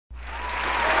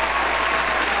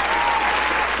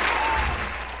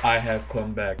I have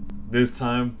come back. This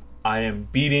time, I am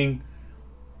beating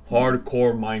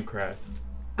hardcore Minecraft.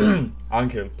 I don't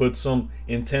care. Put some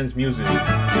intense music. Bro,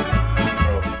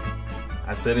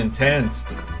 I said intense.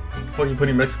 What the fuck are you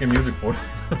putting Mexican music for?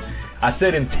 I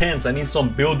said intense. I need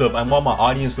some build up. I want my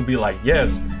audience to be like,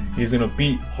 yes, he's gonna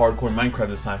beat hardcore Minecraft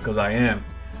this time, because I am.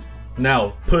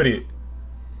 Now, put it.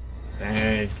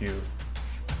 Thank you.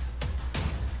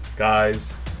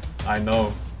 Guys, I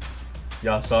know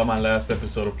y'all saw my last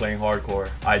episode of playing hardcore.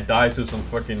 I died to some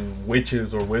fucking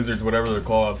witches or wizards, whatever they're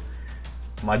called.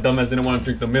 My dumbass didn't want to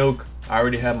drink the milk. I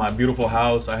already had my beautiful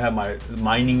house. I had my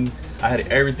mining. I had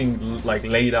everything like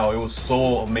laid out. It was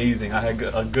so amazing. I had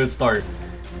a good start,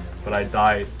 but I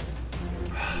died.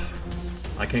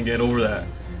 I can't get over that.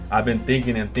 I've been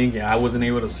thinking and thinking. I wasn't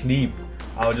able to sleep.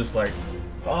 I was just like,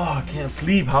 oh, I can't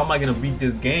sleep. How am I gonna beat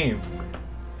this game?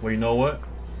 Well, you know what?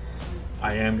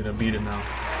 I am gonna beat it now.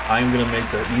 I am gonna make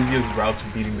the easiest route to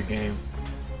beating the game,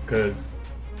 cause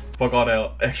fuck all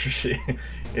that extra shit.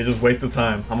 It's just waste of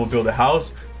time. I'm gonna build a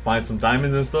house, find some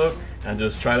diamonds and stuff, and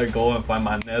just try to go and find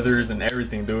my nethers and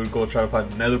everything, dude. Go try to find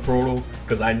the nether portal,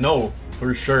 cause I know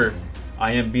for sure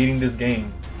I am beating this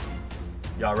game.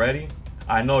 Y'all ready?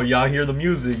 I know y'all hear the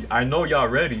music. I know y'all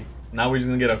ready. Now we're just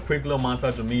gonna get a quick little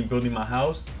montage of me building my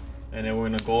house, and then we're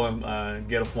gonna go and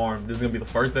get a farm. This is gonna be the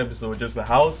first episode, just the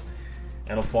house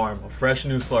and a farm, a fresh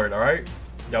new start. All right,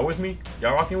 y'all with me?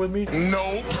 Y'all rocking with me?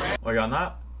 No. Oh, y'all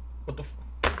not? What the?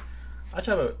 I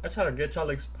try to get y'all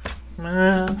like,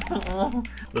 man.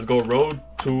 Let's go road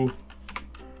to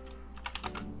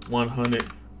 100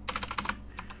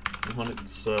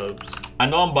 subs. I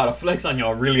know I'm about to flex on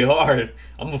y'all really hard.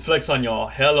 I'm gonna flex on y'all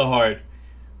hella hard,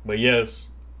 but yes,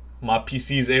 my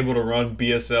PC is able to run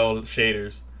BSL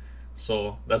shaders,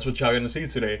 so that's what y'all gonna see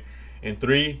today. In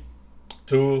 3,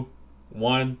 2,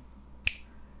 1.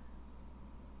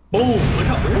 Boom! Look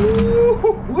how,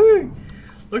 ooh,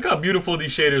 look how beautiful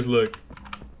these shaders look.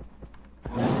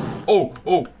 Oh,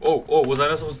 was I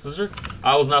not supposed to touch her?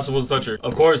 I was not supposed to touch her.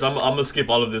 Of course, I'm gonna skip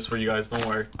all of this for you guys, don't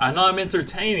worry. I know I'm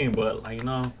entertaining, but like, you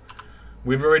know,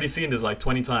 we've already seen this like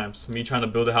 20 times. Me trying to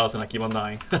build a house and I keep on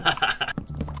dying.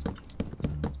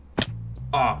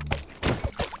 Ah.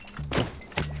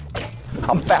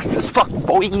 I'm fast as fuck,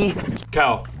 boy.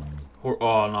 Cow.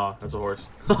 Oh no, that's a horse.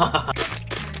 I'm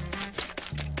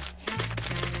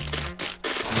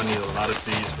gonna need a lot of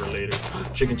seeds for later.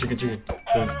 Chicken.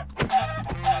 Boom.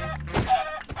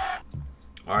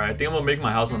 Alright, I think I'm gonna make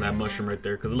my house on that mushroom right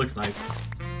there because it looks nice.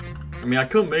 I mean, I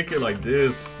could make it like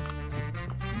this,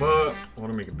 but I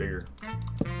want to make it bigger.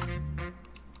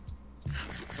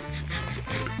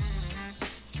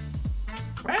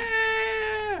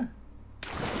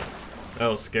 That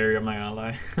was scary, I'm not gonna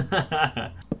lie.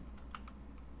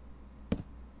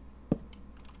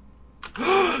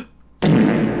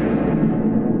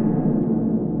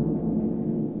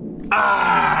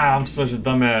 Ah, I'm such a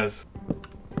dumbass.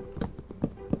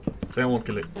 Say I won't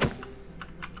kill it.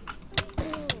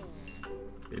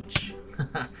 Bitch.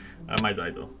 I might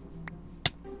die though.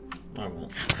 I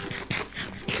won't.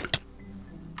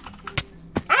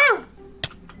 Ah!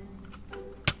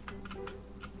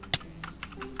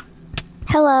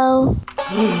 Hello.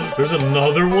 There's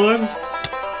another one?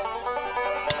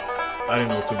 I didn't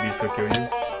know 2 bees could kill you.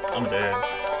 I'm dead.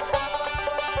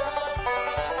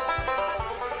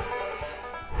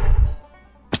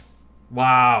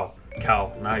 Wow.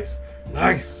 Cow. Nice.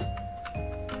 Nice.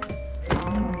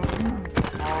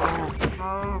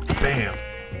 Bam.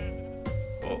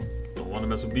 Oh, don't want to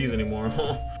mess with bees anymore.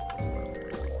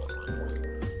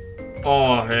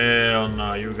 Oh, hell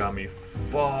no. You got me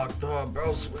fucked up,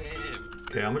 bro. Swim.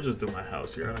 Okay, I'm gonna just do my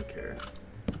house here. I don't care.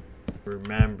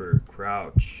 Remember,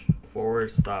 crouch.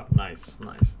 Forward, stop. Nice.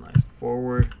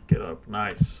 Forward, get up.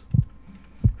 Nice.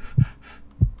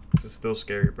 This is still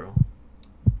scary, bro.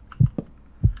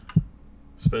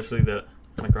 Especially that.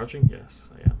 Am I crouching? Yes,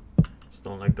 I am. Just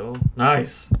don't let go.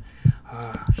 Nice.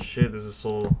 Ah, shit, this is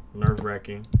so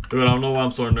nerve-wracking. Dude, I don't know why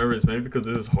I'm so nervous. Maybe because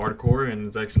this is hardcore and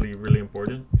it's actually really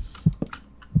important.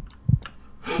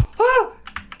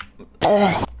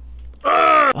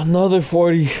 Another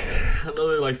 40.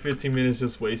 Another like 15 minutes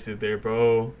just wasted there,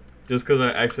 bro. Just because I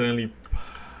accidentally...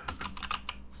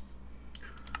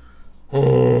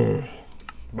 Oh.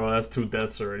 Bro, that's 2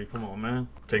 deaths already. Come on, man.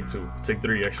 Take 2. Take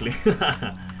 3, actually.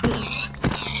 I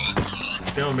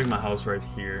think I'll make my house right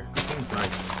here. I think it's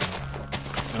nice.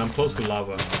 And I'm close to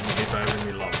lava, in case I ever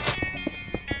need lava.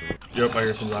 Yep, I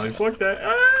hear some zombies. Fuck that.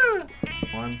 Ah!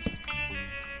 1,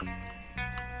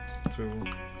 2,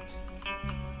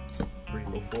 3.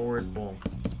 Go forward. Boom.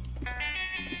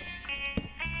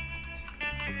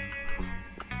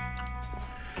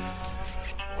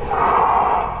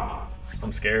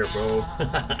 I'm scared, bro.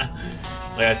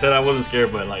 Like I said, I wasn't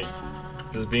scared, but like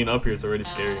just being up here is already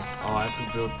scary. Oh, I had to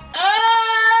build.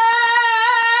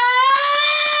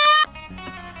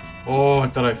 Oh, I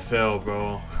thought I fell,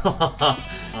 bro. Where's my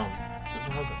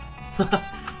house at?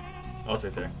 Oh, it's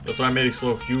right there. That's why I made it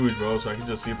so huge, bro, so I can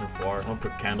just see from far. I'm gonna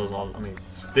put candles all,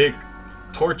 stick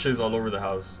torches all over the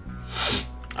house.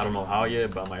 I don't know how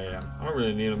yet, but I don't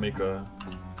really need to make a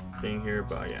thing here,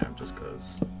 but yeah, just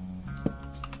cause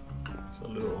it's a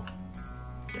little,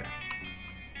 yeah.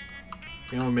 I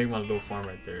think I'm gonna make my little farm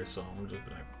right there, so I'm just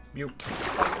be like, you.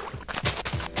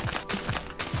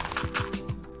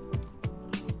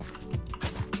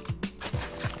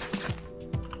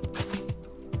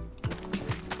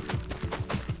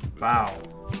 Wow.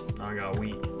 Now I got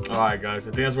wheat. Alright guys,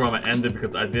 I think that's where I'm gonna end it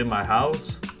because I did my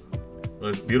house.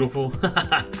 Looks beautiful.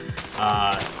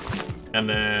 And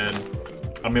then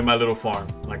I made my little farm.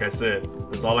 Like I said,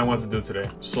 that's all I wanted to do today.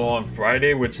 So on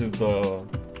Friday, which is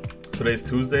today's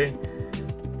Tuesday,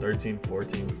 13,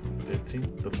 14, 15,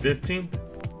 the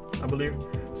 15th, I believe.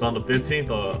 So on the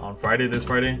 15th, on Friday, this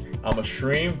Friday, I'm gonna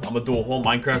stream. I'm gonna do a whole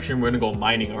Minecraft stream. We're gonna go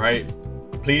mining, alright?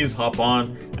 Please hop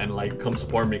on and like come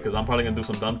support me because I'm probably gonna do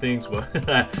some dumb things, but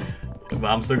but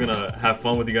I'm still gonna have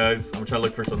fun with you guys. I'm trying to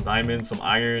look for some diamonds, some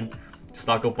iron,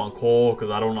 stock up on coal because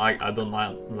I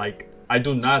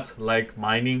do not like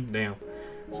mining. Damn.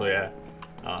 So yeah.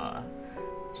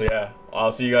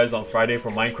 I'll see you guys on Friday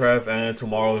for Minecraft, and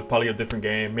tomorrow probably a different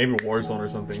game, maybe Warzone or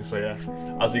something. So yeah,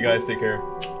 I'll see you guys. Take care.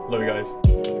 Love you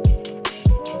guys.